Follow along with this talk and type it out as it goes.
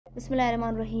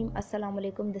Bismillahirrahmanirrahim. Assalamu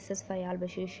alaikum. This is faryal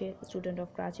Bashir, shaikh, student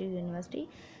of Karachi University,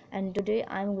 and today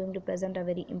I am going to present a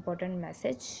very important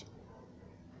message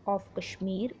of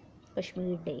Kashmir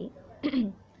Day.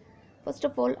 First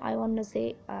of all, I want to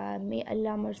say, may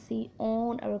Allah mercy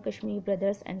on our Kashmiri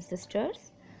brothers and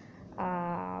sisters.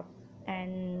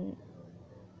 And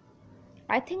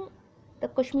I think the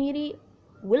Kashmiri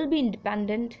will be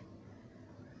independent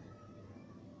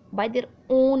by their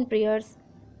own prayers,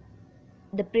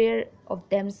 the prayer of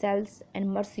themselves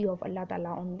and mercy of Allah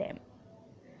Ta'ala on them.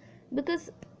 Because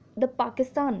the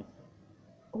Pakistan,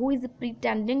 who is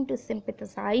pretending to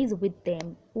sympathize with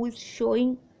them, who is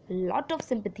showing a lot of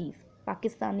sympathies,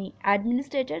 Pakistani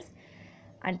administrators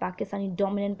and Pakistani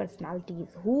dominant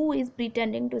personalities, who is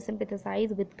pretending to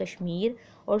sympathize with Kashmir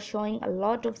or showing a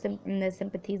lot of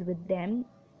sympathies with them.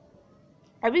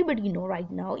 Everybody know right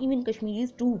now, even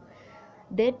Kashmiris too,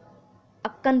 that a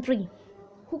country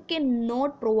who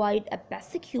cannot provide a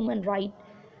basic human right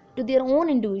to their own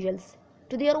individuals,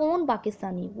 to their own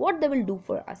Pakistani, what they will do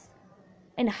for us,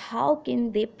 and how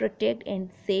can they protect and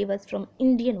save us from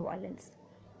Indian violence.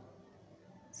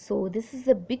 So this is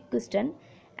a big question,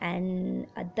 and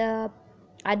the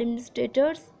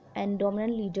administrators and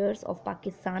dominant leaders of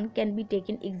Pakistan can be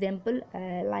taken example,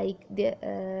 like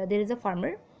there is a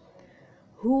farmer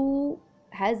who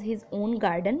has his own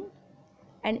garden,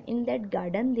 and in that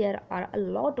garden there are a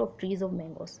lot of trees of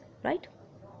mangoes, right?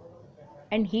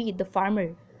 And he, the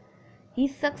farmer, he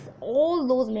sucks all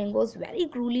those mangoes very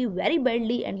cruelly, very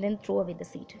badly, and then throw away the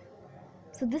seed.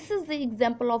 So this is the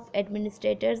example of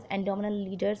administrators and dominant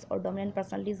leaders or dominant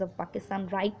personalities of Pakistan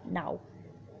right now.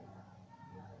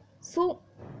 So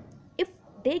if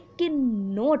they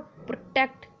cannot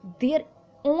protect their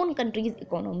own country's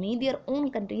economy, their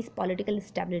own country's political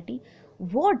stability,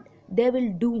 what they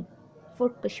will do for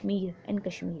Kashmir and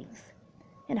Kashmiris,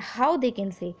 and how they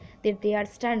can say that they are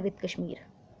stand with Kashmir.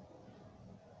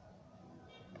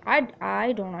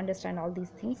 I don't understand all these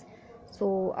things.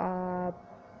 So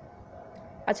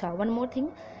acha, one more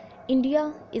thing.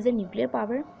 India is a nuclear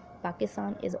power.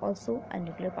 Pakistan is also a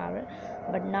nuclear power.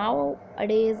 But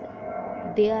nowadays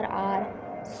there are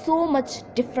so much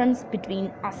difference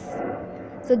between us.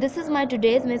 So this is my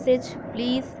today's message.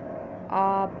 Please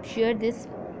share this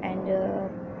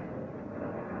and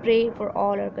pray for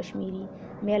all our Kashmiri.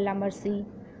 May Allah mercy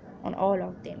on all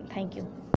of them. Thank you.